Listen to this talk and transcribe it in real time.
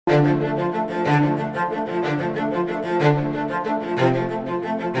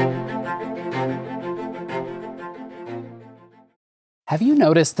Have you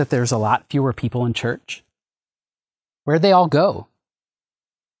noticed that there's a lot fewer people in church? Where'd they all go?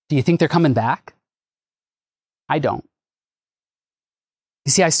 Do you think they're coming back? I don't.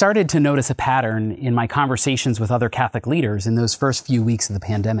 You see, I started to notice a pattern in my conversations with other Catholic leaders in those first few weeks of the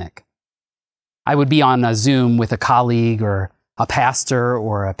pandemic. I would be on a Zoom with a colleague or a pastor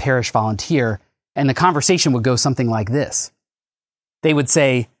or a parish volunteer, and the conversation would go something like this. They would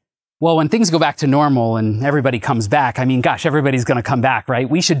say, well, when things go back to normal and everybody comes back, I mean, gosh, everybody's going to come back, right?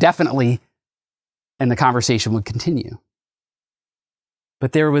 We should definitely, and the conversation would continue.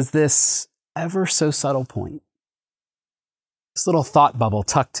 But there was this ever so subtle point, this little thought bubble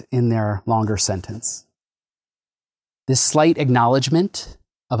tucked in their longer sentence, this slight acknowledgement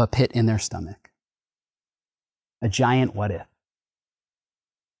of a pit in their stomach, a giant what if.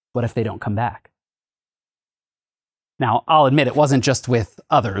 What if they don't come back? Now, I'll admit it wasn't just with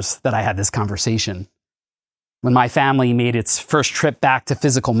others that I had this conversation. When my family made its first trip back to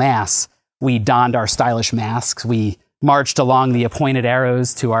physical Mass, we donned our stylish masks, we marched along the appointed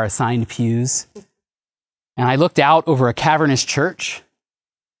arrows to our assigned pews, and I looked out over a cavernous church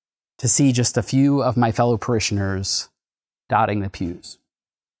to see just a few of my fellow parishioners dotting the pews.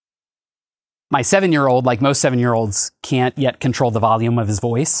 My 7-year-old, like most 7-year-olds, can't yet control the volume of his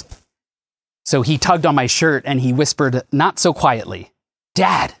voice. So he tugged on my shirt and he whispered, not so quietly,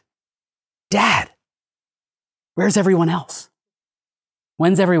 Dad, where's everyone else?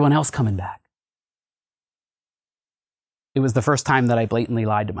 When's everyone else coming back? It was the first time that I blatantly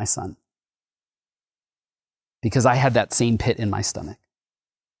lied to my son, because I had that same pit in my stomach.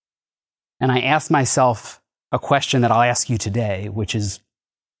 And I asked myself a question that I'll ask you today, which is,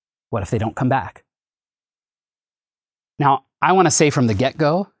 what if they don't come back? Now, I want to say from the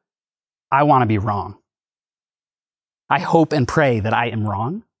get-go, I want to be wrong. I hope and pray that I am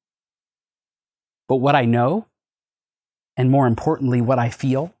wrong. But what I know, and more importantly, what I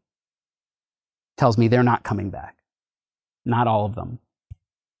feel, tells me they're not coming back. Not all of them.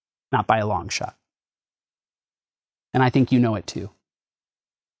 Not by a long shot. And I think you know it too.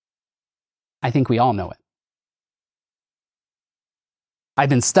 I think we all know it. I've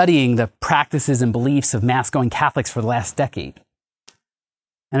been studying the practices and beliefs of Mass-going Catholics for the last decade.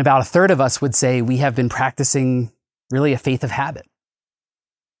 And about a third of us would say we have been practicing really a faith of habit.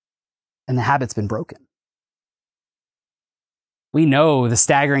 And the habit's been broken. We know the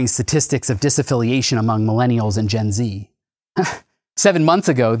staggering statistics of disaffiliation among millennials and Gen Z. 7 months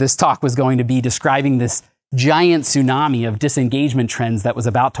ago, this talk was going to be describing this giant tsunami of disengagement trends that was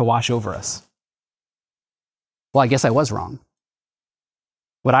about to wash over us. Well, I guess I was wrong.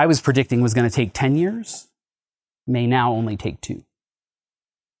 What I was predicting was going to take 10 years may now only take 2.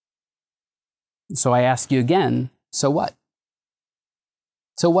 So I ask you again, so what?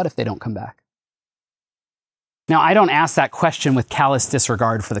 So what if they don't come back? Now, I don't ask that question with callous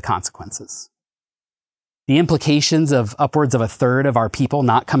disregard for the consequences. The implications of upwards of a third of our people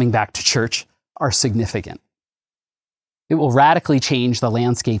not coming back to church are significant. It will radically change the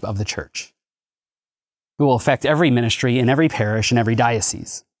landscape of the church. It will affect every ministry in every parish and every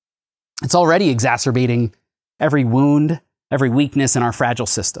diocese. It's already exacerbating every wound, every weakness in our fragile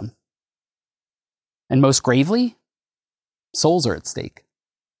system. And most gravely, souls are at stake.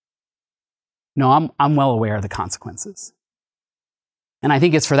 No, I'm well aware of the consequences. And I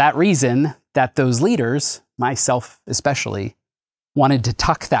think it's for that reason that those leaders, myself especially, wanted to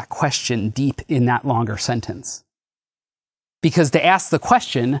tuck that question deep in that longer sentence. Because to ask the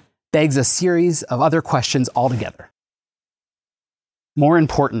question begs a series of other questions altogether. More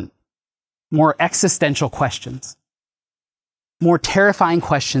important, more existential questions. More terrifying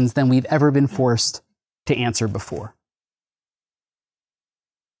questions than we've ever been forced to answer before.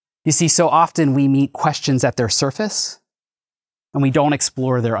 You see, so often we meet questions at their surface and we don't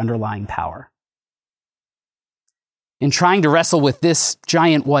explore their underlying power. In trying to wrestle with this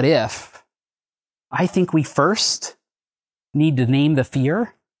giant what if, I think we first need to name the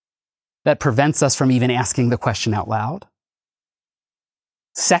fear that prevents us from even asking the question out loud.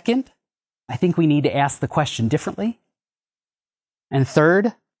 Second, I think we need to ask the question differently. And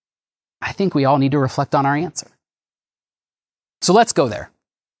third, I think we all need to reflect on our answer. So let's go there.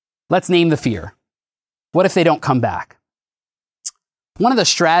 Let's name the fear. What if they don't come back? One of the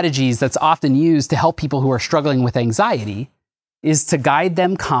strategies that's often used to help people who are struggling with anxiety is to guide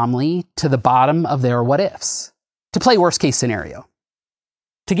them calmly to the bottom of their what ifs, to play worst case scenario,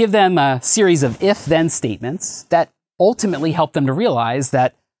 to give them a series of if-then statements that ultimately help them to realize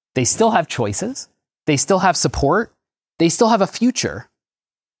that they still have choices, they still have support, they still have a future,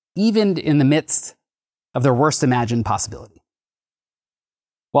 even in the midst of their worst imagined possibility?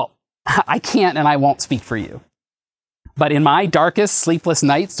 Well, I can't and I won't speak for you. But in my darkest, sleepless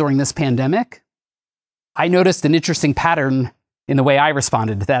nights during this pandemic, I noticed an interesting pattern in the way I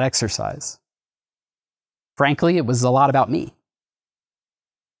responded to that exercise. Frankly, it was a lot about me.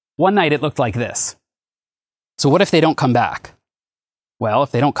 One night it looked like this. So what if they don't come back? Well,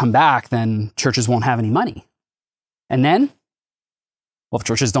 if they don't come back, then churches won't have any money. And then, well, if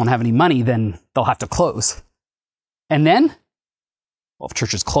churches don't have any money, then they'll have to close. And then, well, if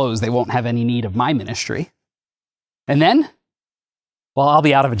churches close, they won't have any need of my ministry. And then, well, I'll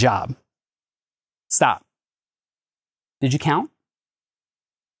be out of a job. Stop. Did you count?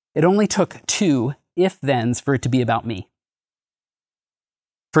 It only took 2 if-thens for it to be about me.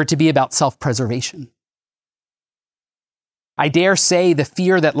 For it to be about self-preservation. I dare say the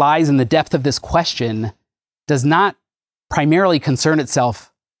fear that lies in the depth of this question does not primarily concern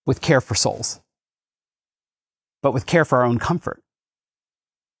itself with care for souls, but with care for our own comfort.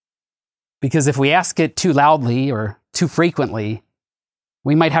 Because if we ask it too loudly or too frequently,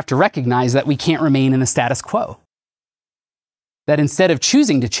 we might have to recognize that we can't remain in the status quo. That instead of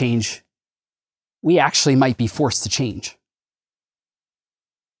choosing to change, we actually might be forced to change.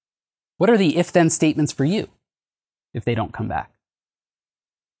 What are the if-then statements for you if they don't come back?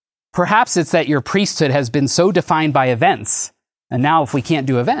 Perhaps it's that your priesthood has been so defined by events, and now if we can't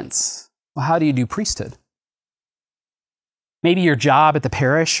do events, well, how do you do priesthood? Maybe your job at the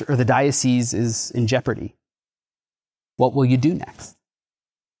parish or the diocese is in jeopardy. What will you do next?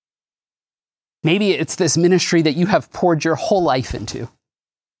 Maybe it's this ministry that you have poured your whole life into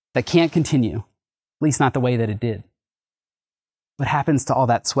that can't continue, at least not the way that it did. What happens to all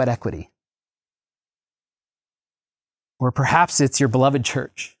that sweat equity? Or perhaps it's your beloved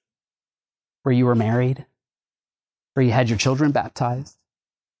church, where you were married, where you had your children baptized,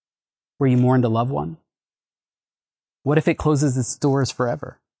 where you mourned a loved one. What if it closes its doors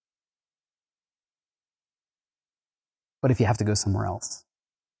forever? What if you have to go somewhere else?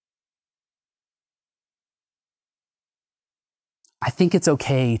 I think it's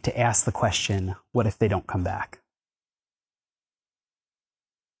okay to ask the question, what if they don't come back?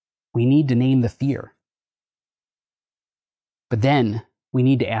 We need to name the fear. But then we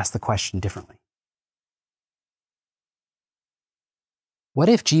need to ask the question differently. What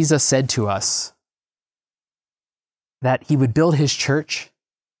if Jesus said to us that he would build his church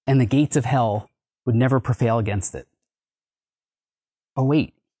and the gates of hell would never prevail against it? Oh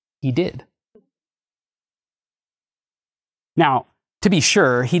wait, he did. Now, to be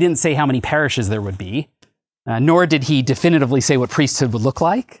sure, he didn't say how many parishes there would be, nor did he definitively say what priesthood would look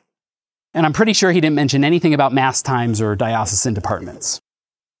like. And I'm pretty sure he didn't mention anything about mass times or diocesan departments.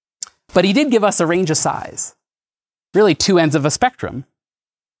 But he did give us a range of size, really 2 ends of a spectrum.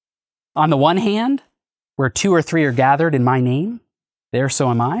 On the one hand, where 2 or 3 are gathered in my name, there so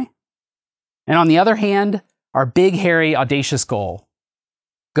am I. And on the other hand, our big, hairy, audacious goal,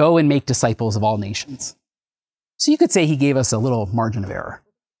 go and make disciples of all nations. So you could say he gave us a little margin of error.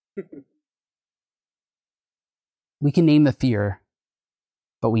 We can name the fear,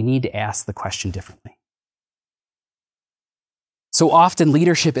 but we need to ask the question differently. So often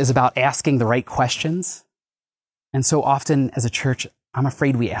leadership is about asking the right questions. And so often as a church, I'm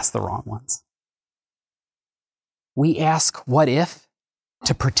afraid we ask the wrong ones. We ask what if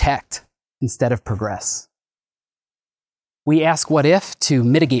to protect instead of progress. We ask what if to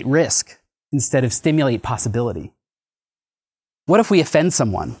mitigate risk instead of stimulate possibility. What if we offend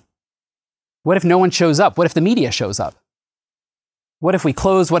someone? What if no one shows up? What if the media shows up? What if we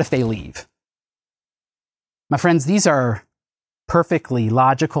close? What if they leave? My friends, these are perfectly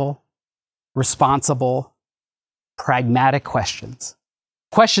logical, responsible, pragmatic questions.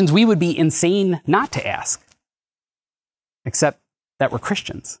 Questions we would be insane not to ask, except that we're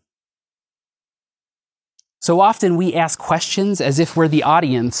Christians. So often we ask questions as if we're the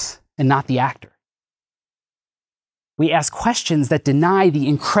audience and not the actor. We ask questions that deny the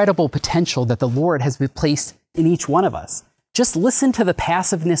incredible potential that the Lord has placed in each one of us. Just listen to the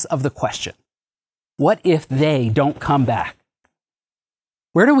passiveness of the question. What if they don't come back?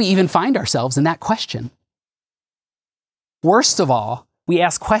 Where do we even find ourselves in that question? Worst of all, we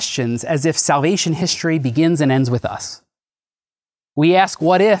ask questions as if salvation history begins and ends with us. We ask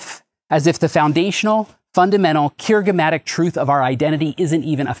what if as if the foundational, fundamental, kyrgymatic truth of our identity isn't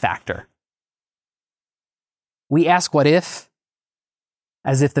even a factor. We ask what if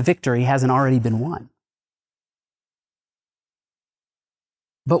as if the victory hasn't already been won.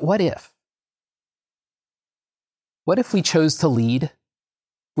 But what if? What if we chose to lead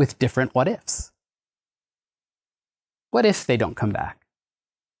with different what ifs? What if they don't come back?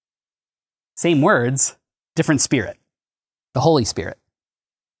 Same words, different Spirit, the Holy Spirit.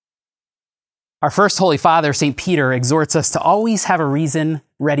 Our first Holy Father, St. Peter, exhorts us to always have a reason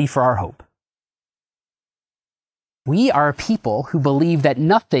ready for our hope. We are a people who believe that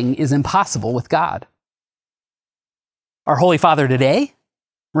nothing is impossible with God. Our Holy Father today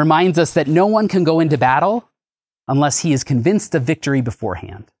reminds us that no one can go into battle unless he is convinced of victory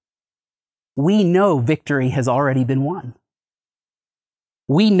beforehand. We know victory has already been won.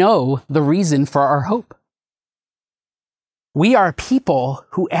 We know the reason for our hope. We are people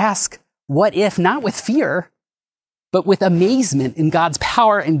who ask, what if, not with fear, but with amazement in God's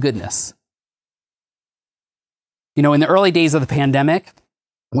power and goodness. You know, in the early days of the pandemic,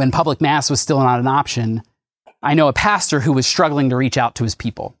 when public Mass was still not an option, I know a pastor who was struggling to reach out to his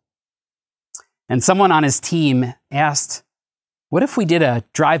people. And someone on his team asked, what if we did a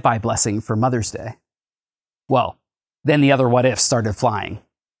drive-by blessing for Mother's Day? Well, then the other what ifs started flying.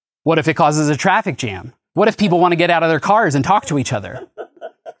 What if it causes a traffic jam? What if people want to get out of their cars and talk to each other?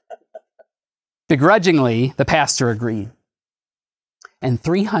 Begrudgingly, the pastor agreed. And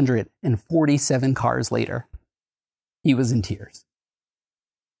 347 cars later, he was in tears.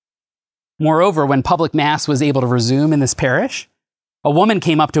 Moreover, when public Mass was able to resume in this parish, a woman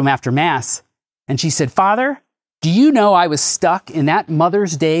came up to him after Mass and she said, Father, do you know I was stuck in that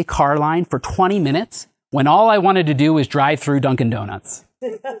Mother's Day car line for 20 minutes when all I wanted to do was drive through Dunkin' Donuts?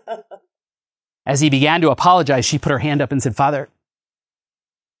 As he began to apologize, she put her hand up and said, Father,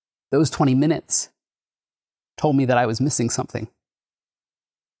 those 20 minutes told me that I was missing something.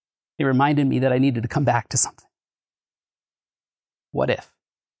 It reminded me that I needed to come back to something. What if?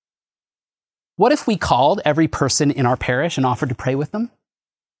 What if we called every person in our parish and offered to pray with them?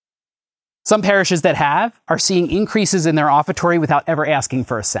 Some parishes that are seeing increases in their offertory without ever asking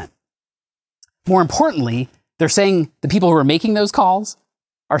for a cent. More importantly, they're saying the people who are making those calls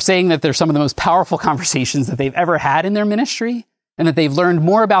are saying that they're some of the most powerful conversations that they've ever had in their ministry, and that they've learned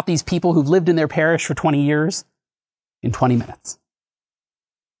more about these people who've lived in their parish for 20 years in 20 minutes.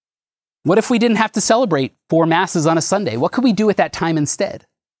 What if we didn't have to celebrate 4 Masses on a Sunday? What could we do at that time instead?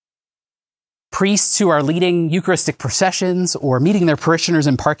 Priests who are leading Eucharistic processions or meeting their parishioners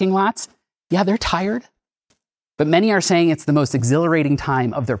in parking lots, yeah, they're tired, but many are saying it's the most exhilarating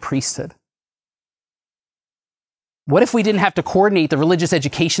time of their priesthood. What if we didn't have to coordinate the religious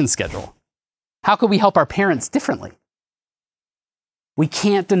education schedule? How could we help our parents differently? We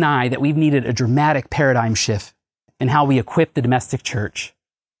can't deny that we've needed a dramatic paradigm shift in how we equip the domestic church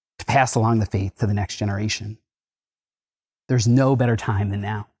to pass along the faith to the next generation. There's no better time than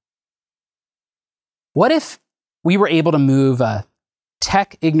now. What if we were able to move a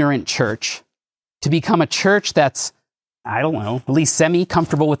tech-ignorant church to become a church that's, I don't know, at least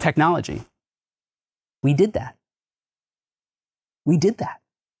semi-comfortable with technology? We did that. We did that.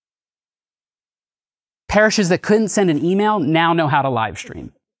 Parishes that couldn't send an email now know how to live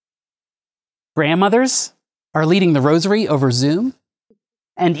stream. Grandmothers are leading the rosary over Zoom.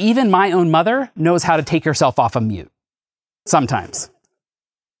 And even my own mother knows how to take herself off of mute. Sometimes.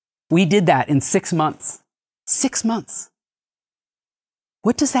 We did that in 6 months. 6 months.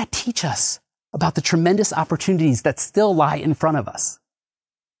 What does that teach us about the tremendous opportunities that still lie in front of us?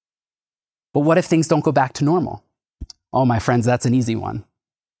 But what if things don't go back to normal? Oh, my friends, that's an easy one.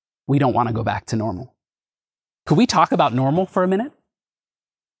 We don't want to go back to normal. Could we talk about normal for a minute?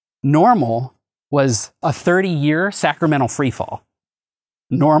 Normal was a 30-year sacramental freefall.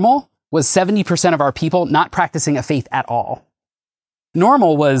 Normal was 70% of our people not practicing a faith at all.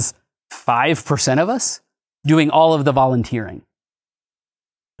 Normal was 5% of us doing all of the volunteering.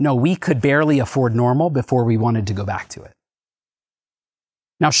 No, we could barely afford normal before we wanted to go back to it.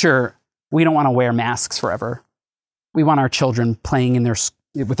 Now, sure, we don't want to wear masks forever. We want our children playing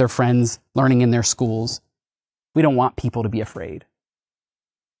with their friends, learning in their schools. We don't want people to be afraid.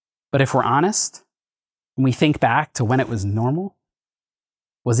 But if we're honest, when we think back to when it was normal,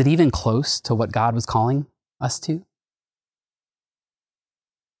 was it even close to what God was calling us to?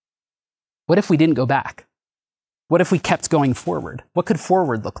 What if we didn't go back? What if we kept going forward? What could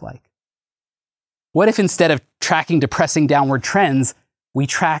forward look like? What if instead of tracking depressing downward trends, we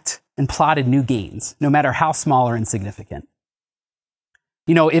tracked and plotted new gains, no matter how small or insignificant?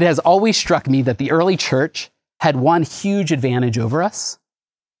 You know, it has always struck me that the early church had one huge advantage over us.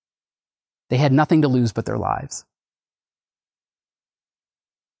 They had nothing to lose but their lives.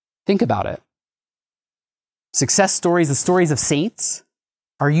 Think about it. Success stories, the stories of saints,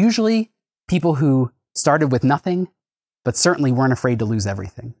 are usually people who started with nothing, but certainly weren't afraid to lose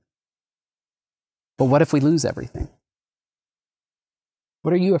everything. But what if we lose everything?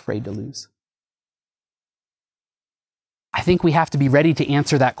 What are you afraid to lose? I think we have to be ready to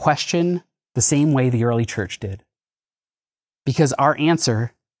answer that question the same way the early church did. Because our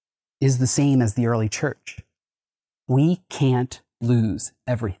answer is the same as the early church. We can't lose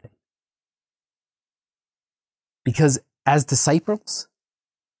everything. Because as disciples,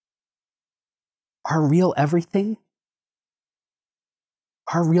 our real everything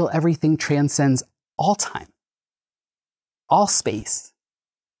transcends all time, all space,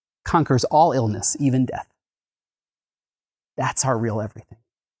 conquers all illness, even death. That's our real everything.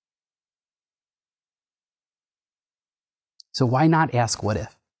 So why not ask what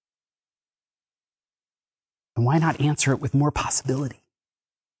if? And why not answer it with more possibility?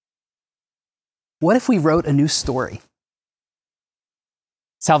 What if we wrote a new story?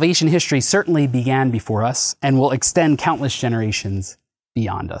 Salvation history certainly began before us and will extend countless generations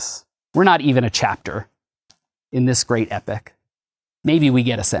beyond us. We're not even a chapter in this great epic. Maybe we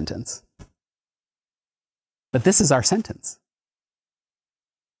get a sentence. But this is our sentence.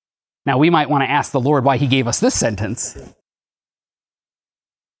 Now, we might want to ask the Lord why he gave us this sentence.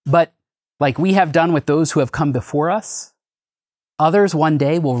 But like we have done with those who have come before us, others one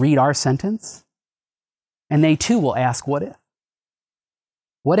day will read our sentence, and they too will ask, what if?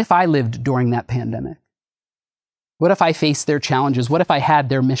 What if I lived during that pandemic? What if I faced their challenges? What if I had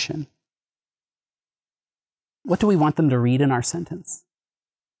their mission? What do we want them to read in our sentence?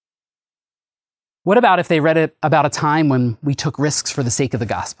 What about if they read it about a time when we took risks for the sake of the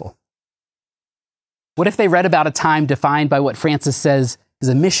gospel? What if they read about a time defined by what Francis says is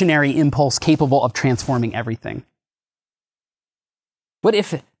a missionary impulse capable of transforming everything? What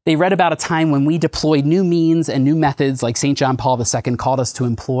if they read about a time when we deployed new means and new methods like St. John Paul II called us to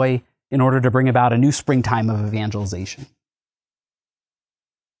employ in order to bring about a new springtime of evangelization?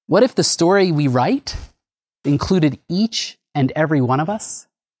 What if the story we write included each and every one of us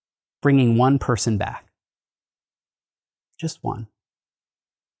bringing one person back? Just one.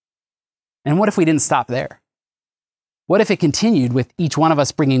 And what if we didn't stop there? What if it continued with each one of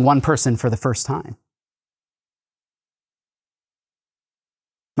us bringing one person for the first time?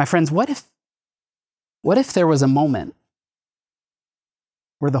 My friends, what if there was a moment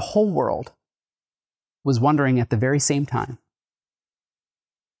where the whole world was wondering at the very same time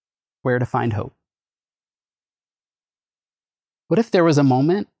where to find hope? What if there was a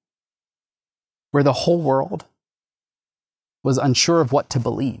moment where the whole world was unsure of what to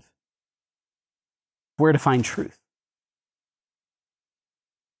believe, where to find truth?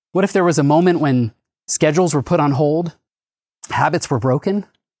 What if there was a moment when schedules were put on hold, habits were broken,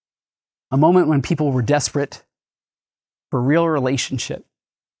 a moment when people were desperate for real relationship,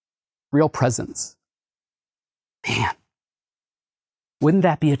 real presence? Man, wouldn't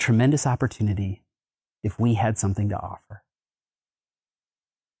that be a tremendous opportunity if we had something to offer?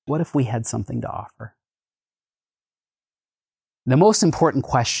 What if we had something to offer? The most important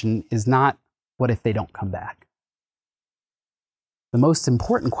question is not, what if they don't come back? The most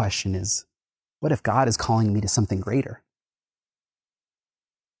important question is, what if God is calling me to something greater?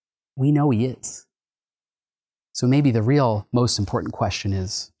 We know he is. So maybe the real most important question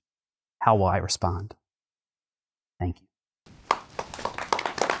is, how will I respond? Thank you.